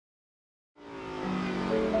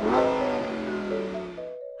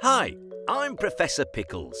Hi, I'm Professor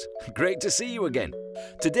Pickles. Great to see you again.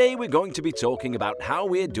 Today we're going to be talking about how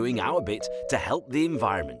we're doing our bit to help the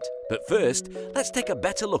environment. But first, let's take a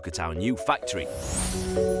better look at our new factory.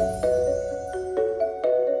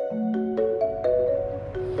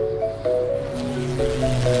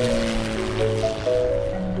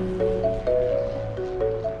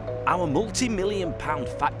 Our multi-million-pound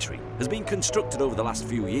factory has been constructed over the last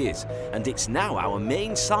few years, and it's now our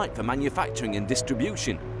main site for manufacturing and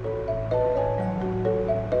distribution.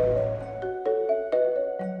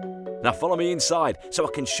 Now follow me inside so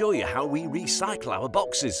I can show you how we recycle our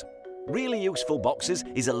boxes. Really Useful Boxes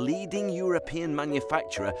is a leading European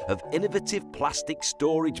manufacturer of innovative plastic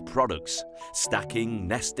storage products. Stacking,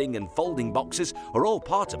 nesting and folding boxes are all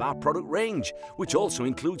part of our product range, which also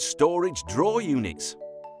includes storage drawer units.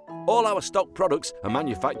 All our stock products are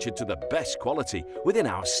manufactured to the best quality within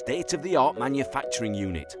our state-of-the-art manufacturing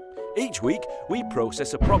unit. Each week, we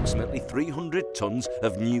process approximately 300 tons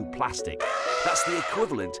of new plastic. That's the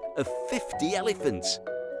equivalent of 50 elephants.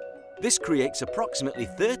 This creates approximately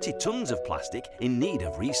 30 tons of plastic in need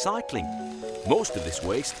of recycling. Most of this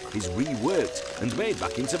waste is reworked and made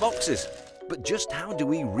back into boxes. But just how do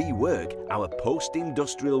we rework our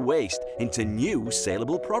post-industrial waste into new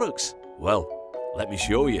saleable products? Well, let me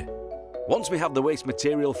show you. Once we have the waste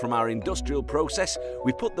material from our industrial process,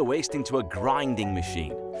 we put the waste into a grinding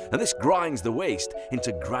machine. And this grinds the waste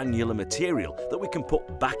into granular material that we can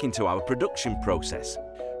put back into our production process.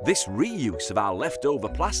 This reuse of our leftover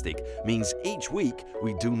plastic means each week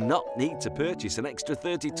we do not need to purchase an extra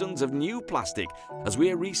 30 tons of new plastic, as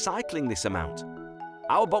we are recycling this amount.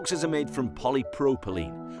 Our boxes are made from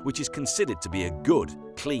polypropylene, which is considered to be a good,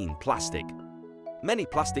 clean plastic. Many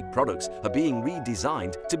plastic products are being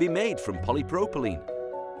redesigned to be made from polypropylene.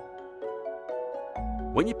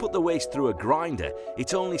 When you put the waste through a grinder,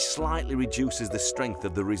 it only slightly reduces the strength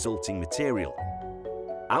of the resulting material.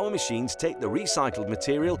 Our machines take the recycled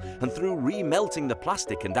material, and through remelting the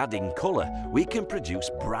plastic and adding colour, we can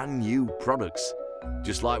produce brand new products,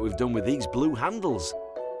 just like we've done with these blue handles.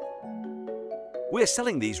 We're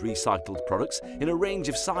selling these recycled products in a range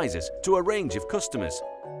of sizes to a range of customers.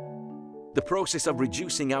 The process of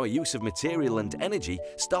reducing our use of material and energy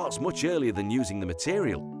starts much earlier than using the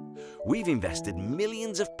material. We've invested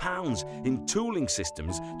millions of pounds in tooling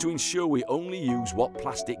systems to ensure we only use what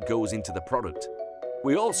plastic goes into the product.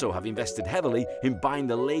 We also have invested heavily in buying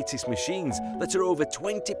the latest machines that are over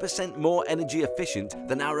 20% more energy efficient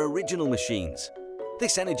than our original machines.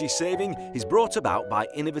 This energy saving is brought about by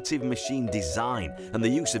innovative machine design and the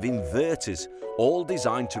use of inverters, all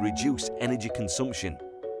designed to reduce energy consumption.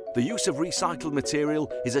 The use of recycled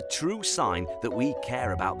material is a true sign that we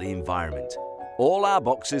care about the environment. All our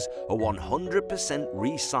boxes are 100%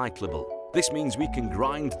 recyclable. This means we can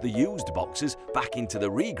grind the used boxes back into the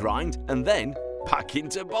regrind and then back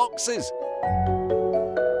into boxes.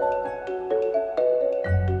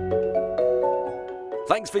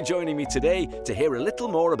 Thanks for joining me today to hear a little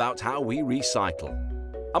more about how we recycle.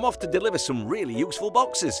 I'm off to deliver some really useful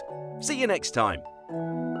boxes. See you next time.